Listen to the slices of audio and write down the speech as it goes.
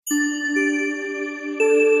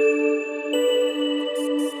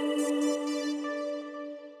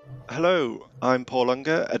Hello, I'm Paul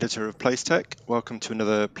Unger, editor of Placetech. Welcome to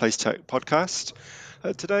another Placetech podcast.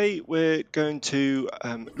 Today we're going to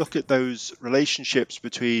look at those relationships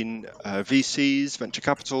between VCs, venture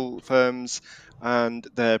capital firms, and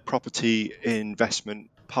their property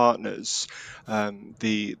investment partners,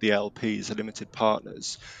 the LPs, the limited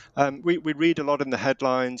partners. We read a lot in the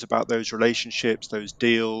headlines about those relationships, those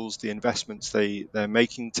deals, the investments they're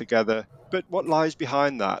making together. But what lies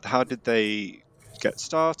behind that? How did they get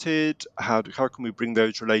started? How can we bring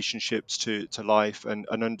those relationships to life and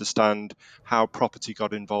understand how property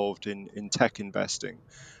got involved in tech investing?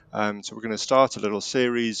 So we're going to start a little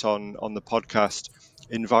series on the podcast,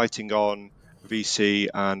 inviting on VC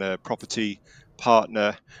and a property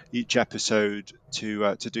partner each episode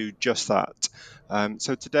to do just that.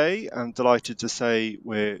 So today I'm delighted to say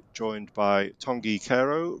we're joined by Tanguy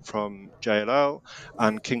Queiro from JLL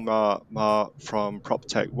and Kingmar Ma from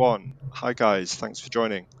PropTech One. Hi guys, thanks for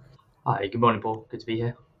joining. Hi, good morning, Paul. Good to be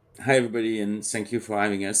here. Hi, everybody, and thank you for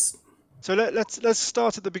having us. So let's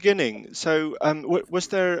start at the beginning. So was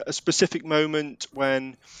there a specific moment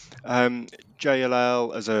when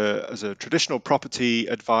JLL as a traditional property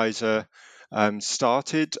advisor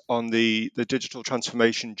started on the digital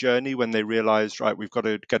transformation journey when they realized, right, we've got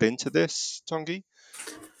to get into this, Tanguy?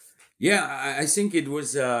 Yeah, I think it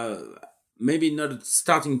was maybe not a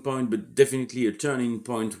starting point, but definitely a turning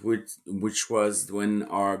point, which was when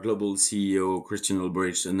our global CEO, Christian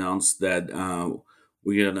Ulbrich, announced that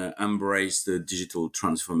we're going to embrace the digital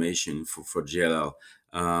transformation for JLL.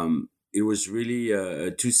 It was really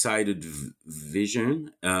a two-sided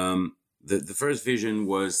vision. The first vision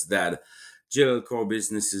was that JLL core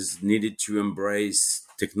businesses needed to embrace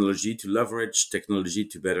technology, to leverage technology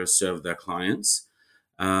to better serve their clients.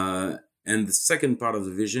 And the second part of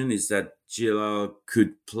the vision is that JLL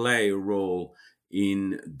could play a role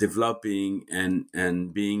in developing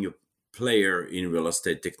and being a player in real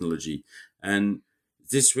estate technology. And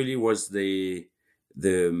this really was the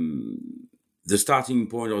the starting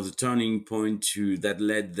point or the turning point to that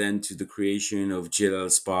led then to the creation of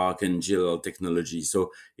JLL Spark and JLL Technology.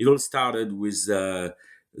 So it all started with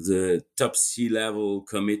the top C-level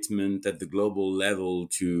commitment at the global level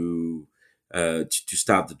to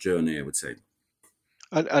start the journey, I would say.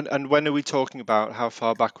 And when are we talking about? How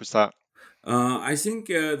far back was that? I think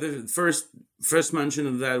the first mention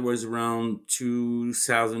of that was around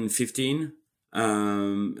 2015,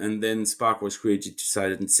 and then Spark was created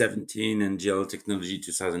 2017, and JLL Technology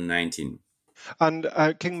 2019. And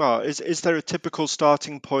Kingmar, is there a typical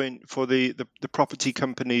starting point for the property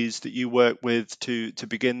companies that you work with to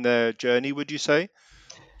begin their journey, would you say?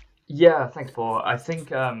 Yeah, thanks, Paul. I think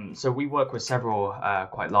so. We work with several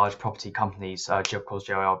quite large property companies. Of course,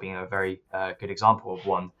 JLL being a very good example of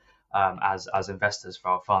one as investors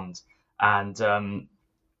for our fund, and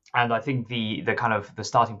I think the kind of the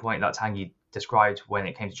starting point that Tanguy described when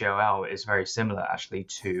it came to JLL is very similar actually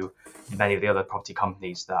to many of the other property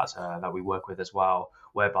companies that we work with as well,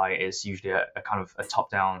 whereby it's usually a kind of a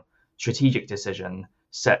top-down strategic decision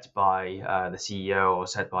set by the CEO or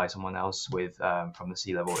set by someone else with from the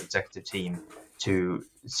C-level executive team to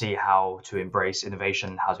see how to embrace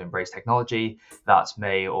innovation, how to embrace technology that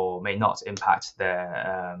may or may not impact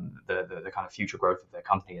their the kind of future growth of their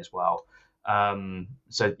company as well.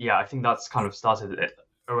 So yeah, I think that's kind of started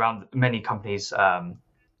around many companies,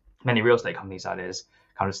 many real estate companies that is,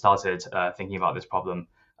 kind of started thinking about this problem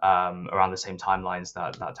around the same timelines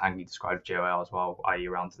that Tanguy described JOL as well, i.e.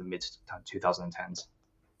 around the mid 2010s.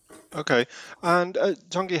 Okay. And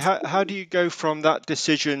Tanguy, how do you go from that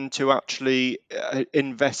decision to actually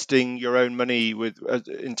investing your own money with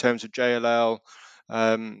in terms of JLL,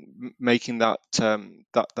 making that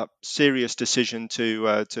serious decision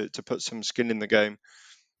to put some skin in the game?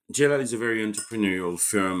 JLL is a very entrepreneurial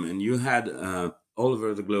firm, and you had all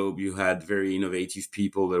over the globe, you had very innovative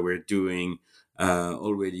people that were doing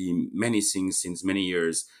already many things since many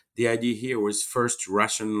years. The idea here was first to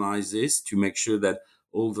rationalize this to make sure that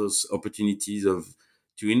all those opportunities of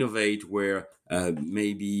to innovate were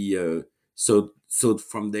maybe so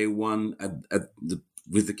from day one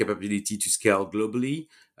with the capability to scale globally.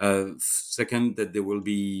 Second, that they will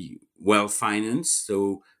be well financed,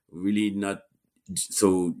 so really not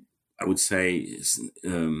so I would say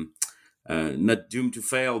not doomed to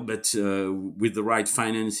fail, but with the right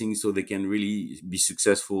financing, so they can really be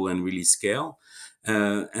successful and really scale.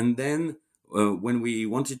 And then when we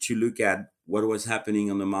wanted to look at what was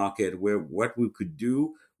happening on the market, where what we could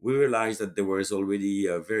do, we realized that there was already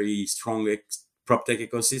a very strong prop tech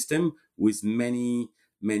ecosystem with many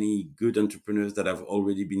good entrepreneurs that have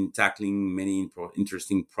already been tackling many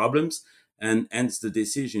interesting problems. and hence the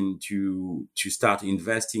decision to start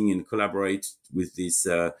investing and collaborate with this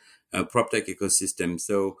PropTech ecosystem.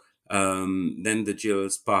 So then the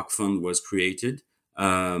JLL Spark Fund was created,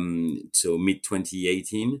 so mid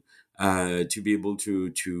 2018, to be able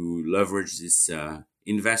to leverage this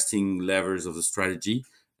investing levers of the strategy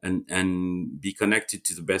and be connected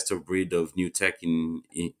to the best of breed of new tech in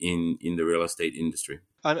the real estate industry.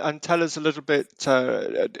 And tell us a little bit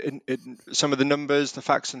in some of the numbers, the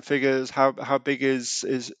facts and figures. How big is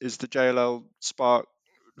the JLL Spark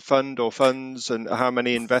fund or funds, and how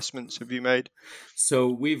many investments have you made? So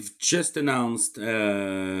we've just announced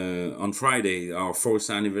on Friday our fourth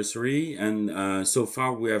anniversary, and so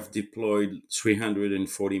far we have deployed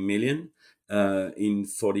 340 million in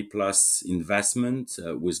 40 plus investment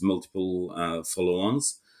with multiple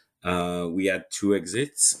follow-ons. We had 2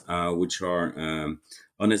 exits, which are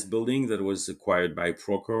Honest Building that was acquired by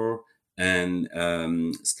Procore, and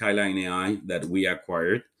Skyline AI that we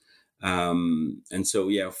acquired. And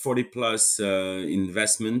so, 40 plus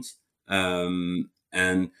investment. And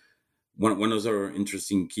one other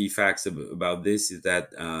interesting key facts about this is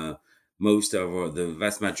that the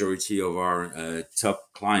vast majority of our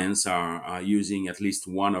top clients are using at least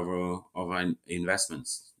one of our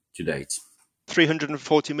investments to date.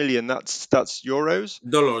 340 million. That's euros.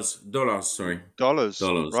 Dollars. Sorry. Dollars.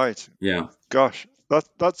 Right. Yeah. Gosh,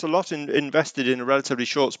 that's a lot invested in a relatively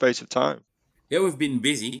short space of time. Yeah, we've been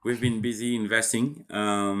busy. We've been busy investing,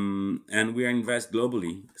 and we invest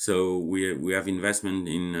globally. So we have investment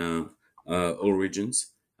in all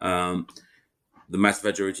regions. The mass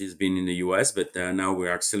majority has been in the US, but now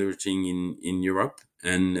we're accelerating in Europe,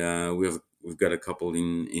 and we've got a couple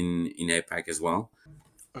in APAC as well.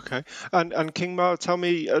 Okay, and Kingma, tell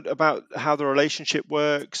me about how the relationship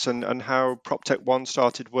works and how PropTech One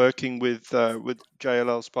started working with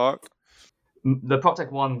JLL Spark. The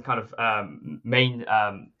PropTech One kind of main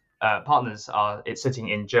partners it's sitting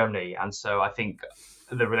in Germany, and so I think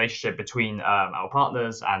the relationship between our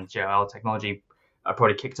partners and JLL Technology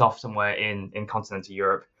probably kicked off somewhere in continental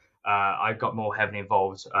Europe. I got more heavily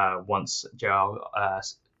involved once JLL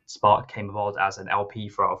Spark came involved as an LP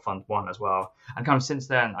for our Fund One as well, and kind of since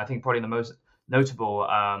then, I think probably the most notable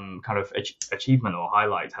kind of achievement or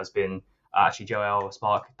highlight has been actually JLL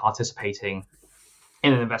Spark participating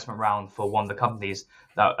in an investment round for one of the companies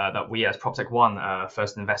that we as PropTech One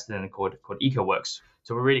first invested in, called EcoWorks.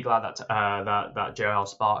 So we're really glad that JLL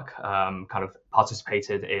Spark kind of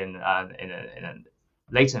participated in a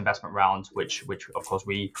later investment round, which of course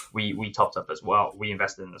we topped up as well. We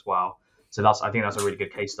invested in as well. So I think that's a really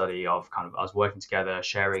good case study of kind of us working together,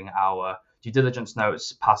 sharing our due diligence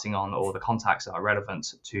notes, passing on all the contacts that are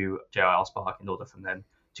relevant to JLL Spark in order for them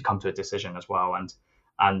to come to a decision as well.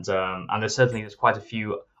 And there's quite a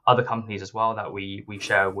few other companies as well that we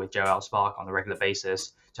share with JLL Spark on a regular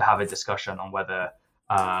basis to have a discussion on whether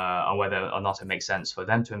or not it makes sense for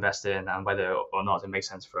them to invest in, and whether or not it makes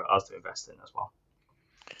sense for us to invest in as well.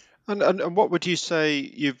 And what would you say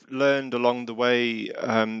you've learned along the way,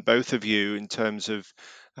 both of you, in terms of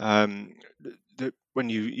when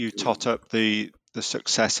you tot up the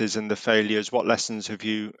successes and the failures? What lessons have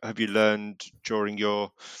you learned during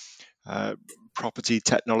your property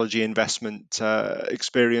technology investment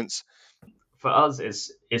experience? For us,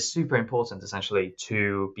 it's super important essentially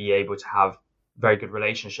to be able to have very good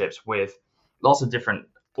relationships with lots of different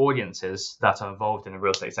audiences that are involved in the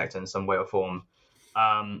real estate sector in some way or form.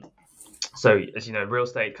 So as you know, real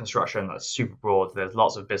estate construction, that's super broad. There's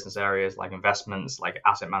lots of business areas like investments, like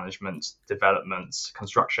asset management, developments,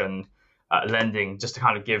 construction, lending, just to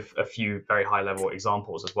kind of give a few very high level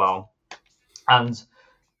examples as well. And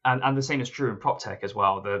the same is true in PropTech as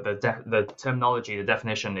well. The terminology, the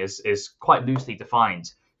definition is quite loosely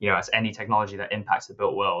defined, as any technology that impacts the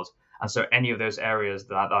built world. And so any of those areas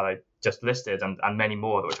that I just listed and many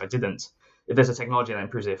more, which I didn't, if there's a technology that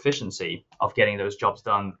improves the efficiency of getting those jobs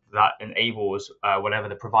done, that enables whatever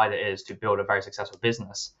the provider is to build a very successful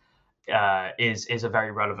business, is a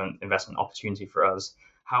very relevant investment opportunity for us.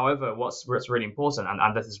 However, what's really important,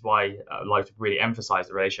 and this is why I'd like to really emphasize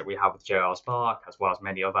the relationship we have with JLL Spark, as well as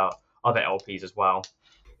many of our other LPs as well.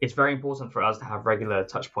 It's very important for us to have regular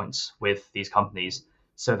touch points with these companies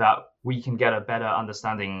so that we can get a better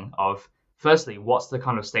understanding of, firstly, what's the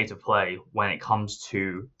kind of state of play when it comes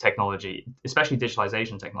to technology, especially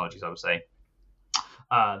digitalization technologies, I would say,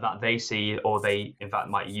 that they see or they, in fact,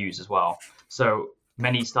 might use as well. So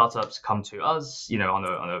many startups come to us,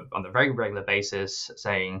 on a very regular basis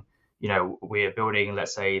saying, we're building,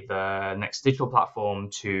 let's say, the next digital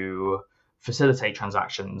platform to facilitate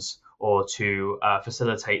transactions, or to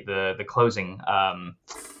facilitate the closing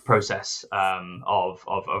process of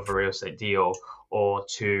a real estate deal, or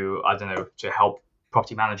to, I don't know, to help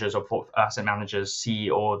property managers or asset managers see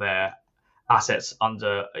all their assets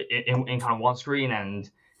in kind of one screen and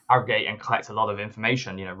aggregate and collect a lot of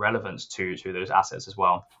information, relevant to those assets as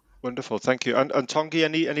well. Wonderful, thank you. And Tanguy,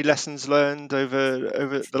 any lessons learned over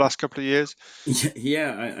the last couple of years?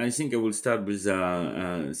 Yeah, I think I will start with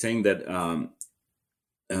saying that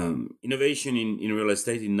innovation in real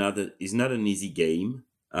estate is not an easy game.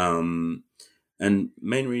 And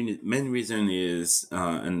main reason is,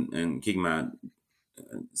 and Kigma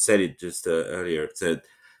said it just earlier, said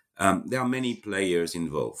there are many players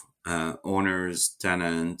involved, owners,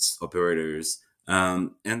 tenants, operators,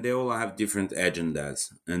 and they all have different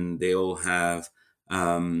agendas, and they all have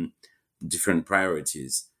different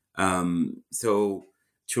priorities. So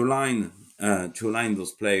to align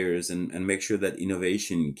those players and make sure that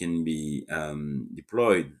innovation can be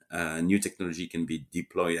deployed, new technology can be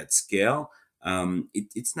deployed at scale.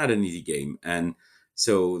 It's not an easy game, and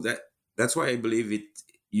so that's why I believe it.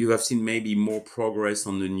 You have seen maybe more progress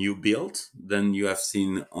on the new build than you have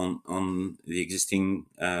seen on the existing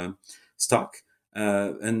stock,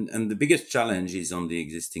 and the biggest challenge is on the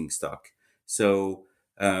existing stock. So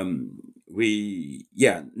not an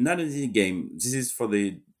easy game. This is for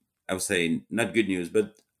I would say not good news,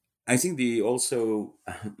 but I think the also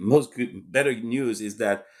better news is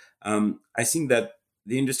that I think that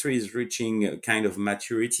the industry is reaching a kind of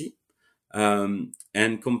maturity.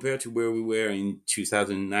 And compared to where we were in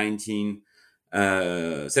 2019,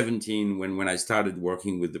 17, when I started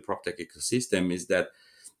working with the PropTech ecosystem, is that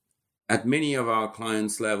at many of our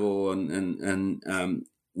clients level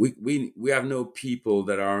we have no people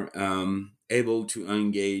that are able to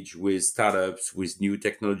engage with startups, with new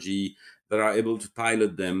technology, that are able to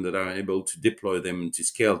pilot them, that are able to deploy them and to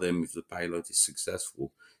scale them if the pilot is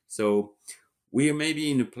successful. So we are maybe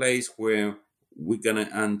in a place where we're going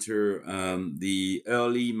to enter the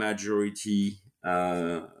early majority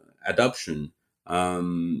adoption.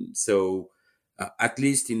 At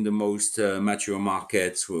least in the most mature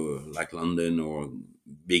markets like London or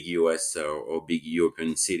big US or big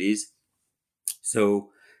European cities.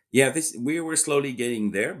 So yeah, we were slowly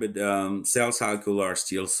getting there, but sales cycles are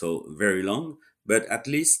still so very long. But at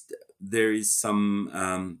least there is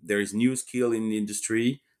there is new skill in the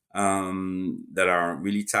industry that are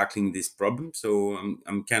really tackling this problem. So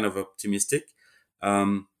I'm kind of optimistic.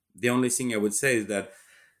 The only thing I would say is that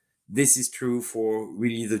this is true for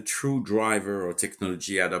really the true driver or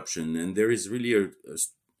technology adoption, and there is really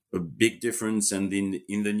a big difference. And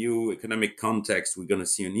in the new economic context, we're going to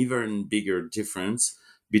see an even bigger difference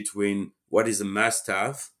between what is a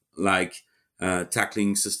must-have, like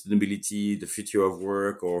tackling sustainability, the future of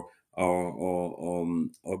work, or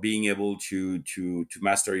being able to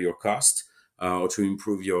master your cost or to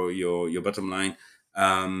improve your bottom line.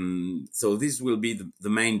 So this will be the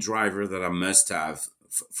main driver that I must have.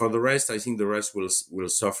 For the rest, I think the rest will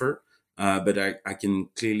suffer, but I can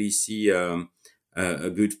clearly see a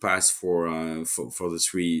good path for the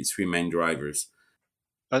three main drivers.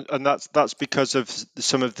 And that's because of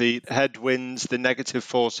some of the headwinds, the negative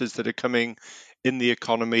forces that are coming in the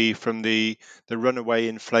economy from the runaway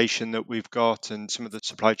inflation that we've got, and some of the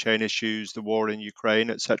supply chain issues, the war in Ukraine,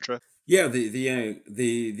 etc. Yeah,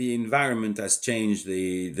 the environment has changed.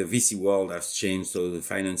 The VC world has changed. So the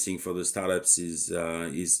financing for the startups is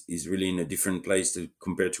really in a different place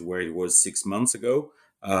compared to where it was 6 months ago.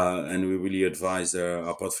 And we really advise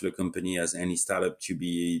our portfolio company, as any startup, to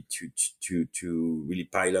really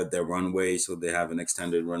pilot their runway, so they have an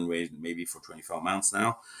extended runway, maybe for 24 months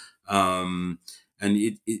now. And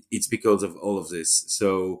it's because of all of this.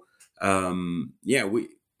 So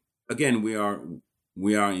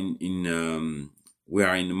we are in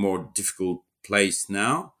a more difficult place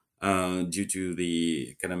now due to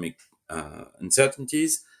the economic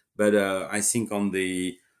uncertainties. But I think on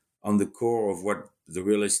the core of what the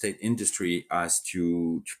real estate industry has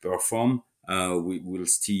to perform, we will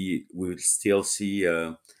still see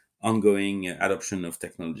ongoing adoption of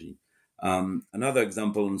technology. Another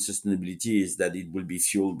example on sustainability is that it will be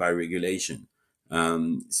fueled by regulation.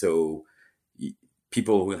 So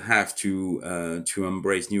people will have to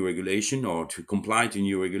embrace new regulation or to comply to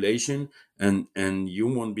new regulation, and you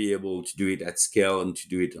won't be able to do it at scale and to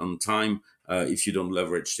do it on time if you don't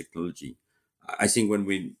leverage technology. I think when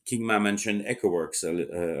Kigma mentioned EcoWorks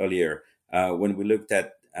earlier, when we looked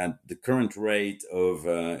at the current rate of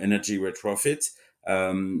energy retrofit,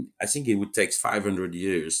 I think it would take 500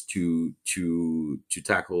 years to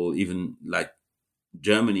tackle even like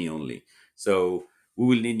Germany only. So we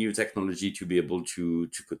will need new technology to be able to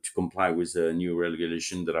comply with the new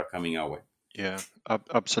regulations that are coming our way. Yeah,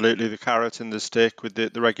 absolutely. The carrot and the stick with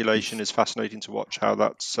the regulation is fascinating to watch how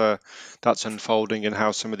that's unfolding and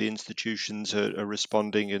how some of the institutions are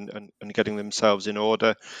responding and getting themselves in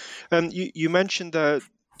order. You mentioned there,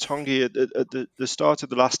 Tanguy, at the start of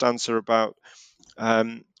the last answer about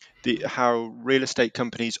how real estate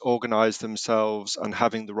companies organize themselves and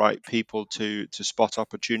having the right people to spot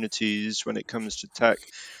opportunities when it comes to tech.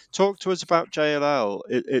 Talk to us about JLL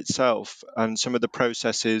itself and some of the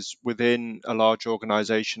processes within a large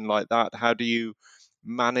organization like that. How do you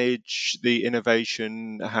manage the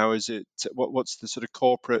innovation? How is it? What's the sort of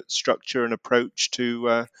corporate structure and approach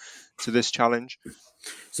to this challenge?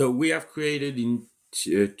 So we have created in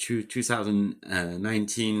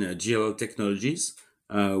 2019 JLL Technologies,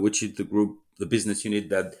 which is the business unit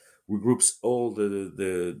that regroups all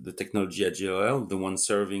the technology at JLL, the one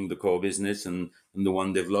serving the core business and the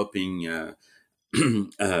one developing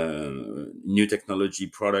new technology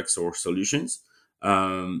products or solutions.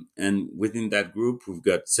 And within that group, we've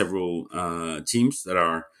got several teams that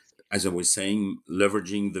are, as I was saying,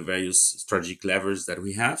 leveraging the various strategic levers that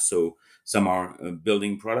we have. So some are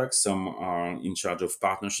building products, some are in charge of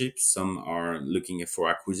partnerships, some are looking for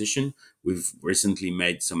acquisition. We've recently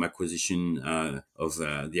made some acquisition of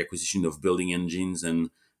the acquisition of Building Engines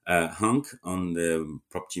and Hunk on the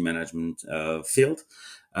property management field.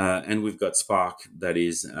 And we've got Spark that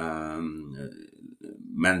is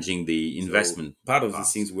managing the investment. Part of the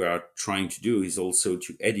things we are trying to do is also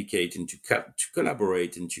to educate and to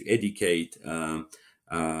collaborate and to educate our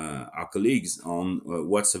colleagues on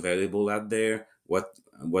what's available out there, what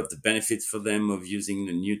the benefits for them of using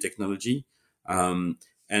the new technology. And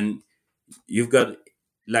you've got,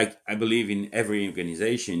 like I believe in every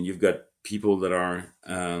organization, you've got people that are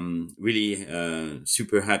really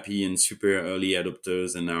super happy and super early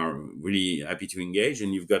adopters and are really happy to engage.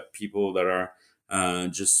 And you've got people that are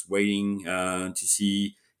just waiting to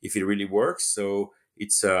see if it really works. So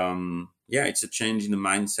it's it's a change in the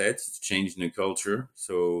mindset, it's a change in the culture.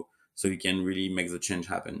 So you can really make the change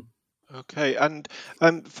happen. Okay, and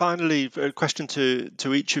finally, a question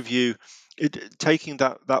to each of you. Taking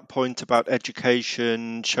that point about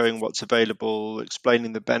education, showing what's available,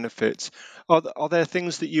 explaining the benefits, are there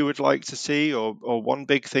things that you would like to see, or one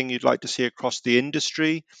big thing you'd like to see across the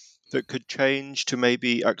industry that could change to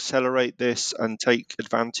maybe accelerate this and take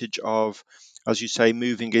advantage of, as you say,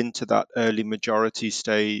 moving into that early majority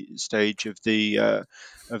stage of the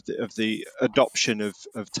adoption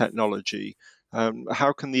of technology?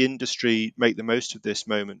 How can the industry make the most of this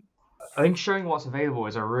moment? I think showing what's available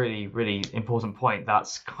is a really, really important point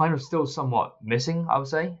that's kind of still somewhat missing, I would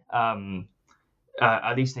say,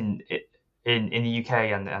 at least in the UK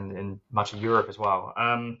and in much of Europe as well.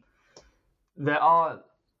 There are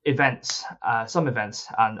events, some events,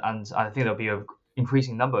 and I think there'll be an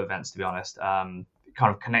increasing number of events, to be honest, kind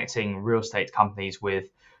of connecting real estate companies with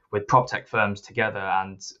prop tech firms together,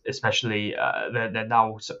 and especially they're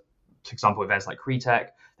now, for example, events like Cretech.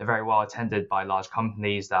 They're very well attended by large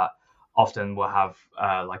companies that often will have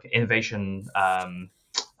like an innovation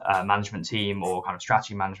management team or kind of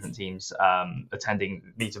strategy management teams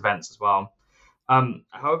attending these events as well.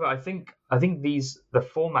 However, I think the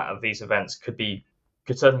format of these events could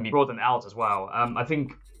certainly be broadened out as well. I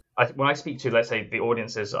think when I speak to, let's say, the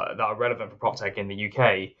audiences that are relevant for PropTech in the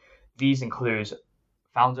UK, these include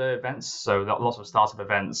founder events, so lots of startup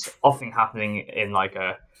events, often happening in like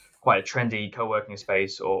quite a trendy co-working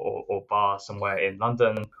space or bar somewhere in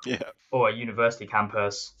London, or a university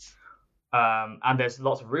campus. And there's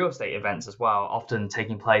lots of real estate events as well, often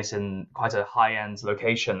taking place in quite a high-end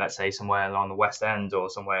location, let's say somewhere along the West End or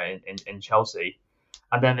somewhere in Chelsea.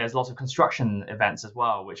 And then there's lots of construction events as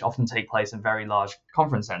well, which often take place in very large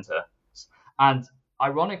conference centers. And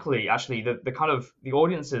ironically, actually, the kind of the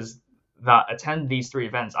audiences that attend these three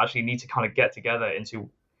events actually need to kind of get together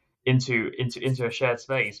into a shared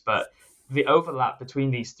space. But the overlap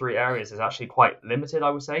between these three areas is actually quite limited, I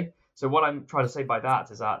would say. So what I'm trying to say by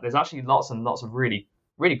that is that there's actually lots and lots of really,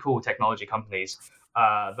 really cool technology companies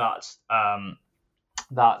that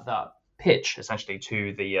pitch essentially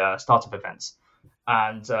to the startup events.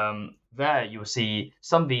 And there you will see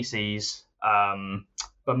some VCs,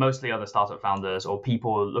 but mostly other startup founders or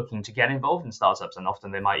people looking to get involved in startups, and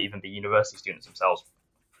often they might even be university students themselves.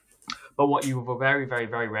 But what you will very, very,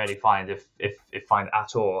 very rarely find, if find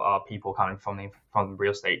at all, are people coming from the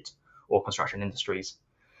real estate or construction industries.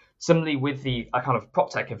 Similarly, with the kind of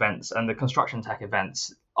prop tech events and the construction tech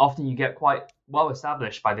events, often you get quite well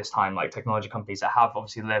established by this time, like technology companies that have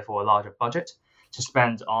obviously therefore a larger budget. to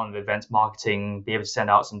spend on the events marketing, be able to send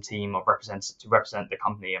out some team of represent the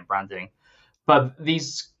company and branding. But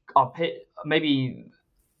these are maybe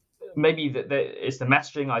it's the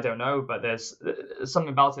messaging, I don't know, but there's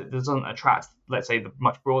something about it that doesn't attract, let's say, the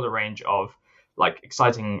much broader range of like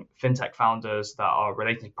exciting fintech founders that are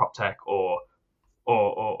related to prop tech or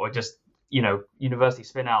just university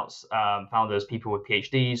spin-outs, founders, people with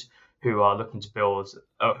PhDs who are looking to build,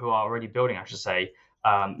 who are already building, I should say,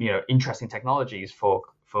 interesting technologies for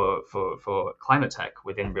climate tech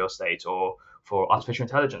within real estate, or for artificial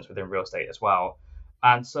intelligence within real estate as well.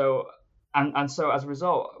 And so so as a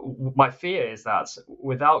result, my fear is that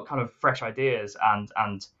without kind of fresh ideas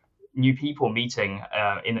and new people meeting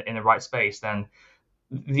in the right space, then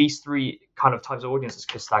these three kind of types of audiences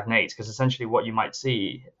could stagnate, because essentially what you might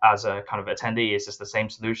see as a kind of attendee is just the same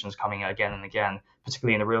solutions coming again and again,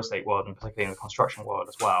 particularly in the real estate world and particularly in the construction world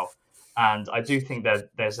as well. And I do think that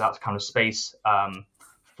there's that kind of space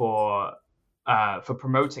for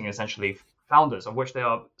promoting essentially founders, of which there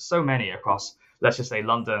are so many across, let's just say,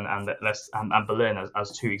 London and Berlin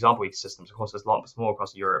as two example ecosystems. Of course, there's lots more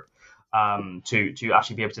across Europe, to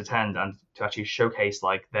actually be able to attend and to actually showcase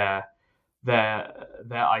like their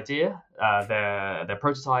idea, their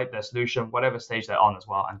prototype, their solution, whatever stage they're on as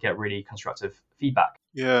well, and get really constructive feedback.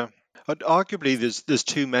 Yeah, arguably there's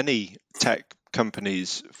too many tech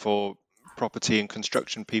companies for property and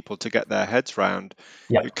construction people to get their heads round.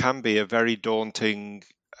 Yeah. It can be a very daunting,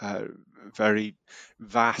 very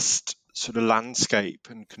vast sort of landscape,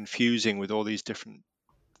 and confusing with all these different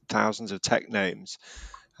thousands of tech names.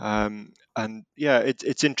 And yeah,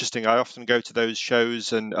 it's interesting. I often go to those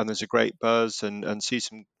shows, and there's a great buzz, and see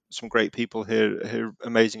some great people hear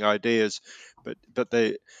amazing ideas, but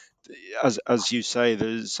they, as you say,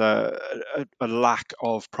 there's a lack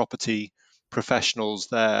of property professionals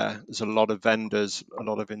there. There's a lot of vendors, a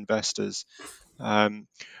lot of investors.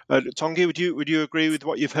 Tongi, would you agree with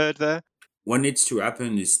what you've heard there? What needs to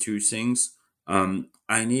happen is two things. I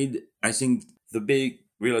think the big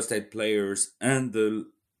real estate players and the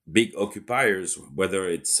big occupiers, whether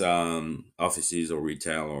it's offices or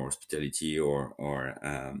retail or hospitality or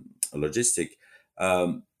logistic,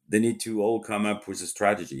 they need to all come up with a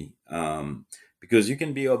strategy, because you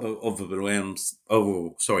can be overwhelmed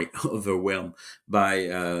by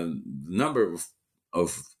the number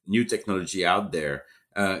of new technology out there.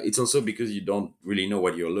 It's also because you don't really know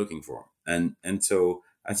what you're looking for, and so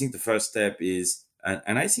I think the first step is,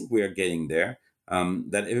 and I think we are getting there,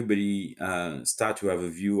 that everybody start to have a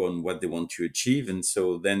view on what they want to achieve, and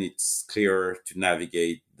so then it's clearer to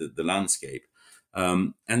navigate the landscape.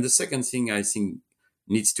 And the second thing I think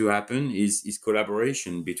needs to happen is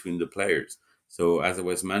collaboration between the players. So as I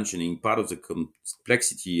was mentioning, part of the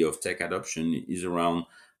complexity of tech adoption is around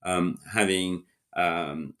having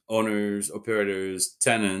owners, operators,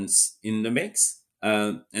 tenants in the mix.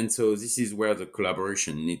 And so this is where the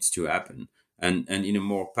collaboration needs to happen, and in a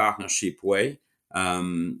more partnership way.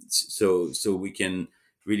 So we can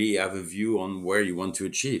really have a view on where you want to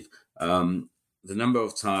achieve. The number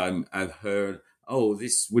of time I've heard, oh,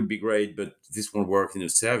 this would be great, but this won't work in a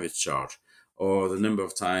service charge. Or the number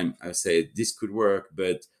of time I say this could work,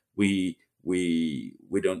 but we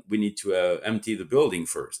need to empty the building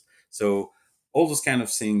first. So all those kind of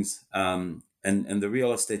things, and the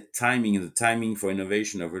real estate timing, and the timing for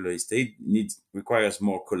innovation of real estate requires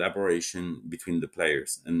more collaboration between the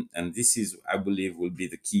players, and this is, I believe, will be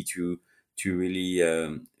the key to really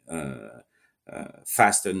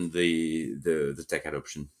fasten the tech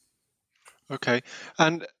adoption. Okay,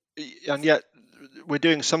 and yet we're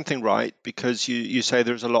doing something right, because you say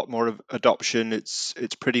there's a lot more of adoption. It's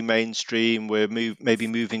pretty mainstream. We're maybe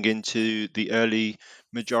moving into the early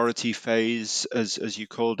majority phase, as you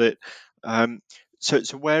called it.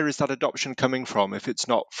 So where is that adoption coming from? If it's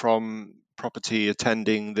not from property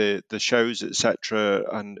attending the shows, etc.,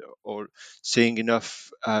 and or seeing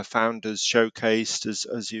enough founders showcased,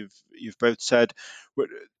 as you've both said,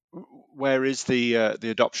 where is the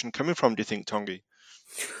adoption coming from, do you think, Tongi?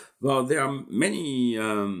 Well, there are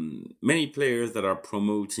many players that are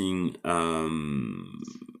promoting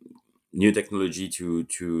new technology to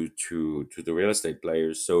the real estate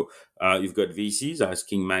players. So you've got VCs, as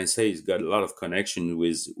King Man says, he's got a lot of connection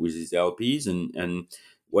with his LPs, and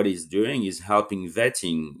what he's doing is helping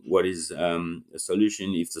vetting what is a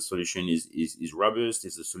solution, if the solution is robust,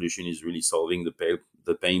 if the solution is really solving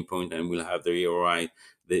the pain point and will have the ROI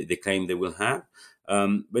they claim they will have.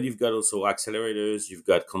 But you've got also accelerators, you've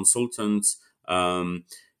got consultants,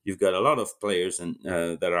 you've got a lot of players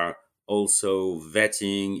that are also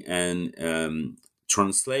vetting and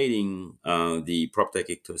translating the PropTech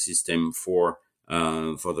ecosystem for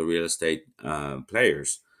for the real estate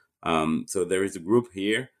players. So there is a group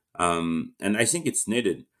here, and I think it's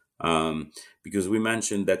needed. Because we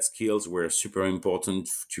mentioned that skills were super important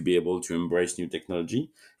to be able to embrace new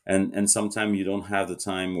technology, and sometimes you don't have the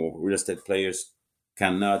time, or real estate players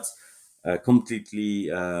cannot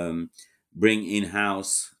completely bring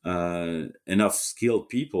in-house enough skilled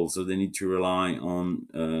people, so they need to rely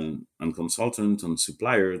on consultant, on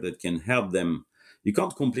supplier that can help them. You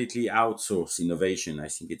can't completely outsource innovation. I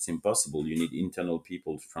think it's impossible. You need internal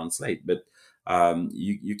people to translate, but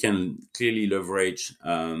you can clearly leverage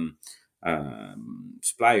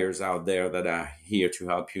suppliers out there that are here to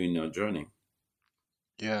help you in your journey.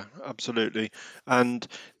 Yeah, absolutely. And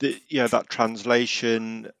that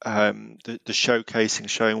translation, the showcasing,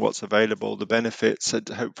 showing what's available, the benefits, and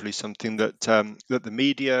hopefully something that the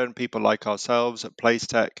media and people like ourselves at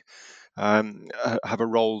Placetech have a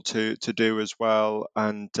role to do as well.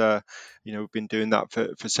 And we've been doing that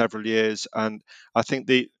for several years. And I think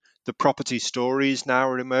the property stories now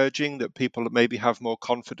are emerging, that people maybe have more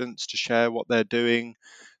confidence to share what they're doing.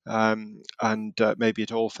 And maybe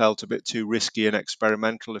it all felt a bit too risky and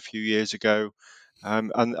experimental a few years ago.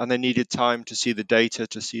 And they needed time to see the data,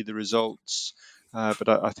 to see the results. But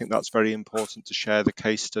I think that's very important, to share the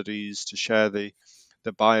case studies, to share the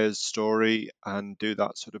buyer's story, and do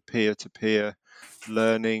that sort of peer-to-peer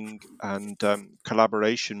learning and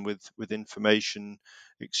collaboration with information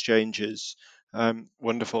exchanges.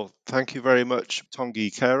 Wonderful. Thank you very much, Tanguy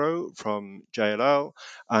Queiro from JLL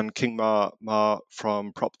and King Ma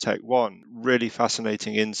from PropTech One. Really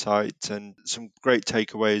fascinating insight and some great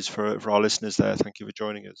takeaways for our listeners there. Thank you for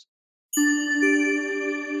joining us.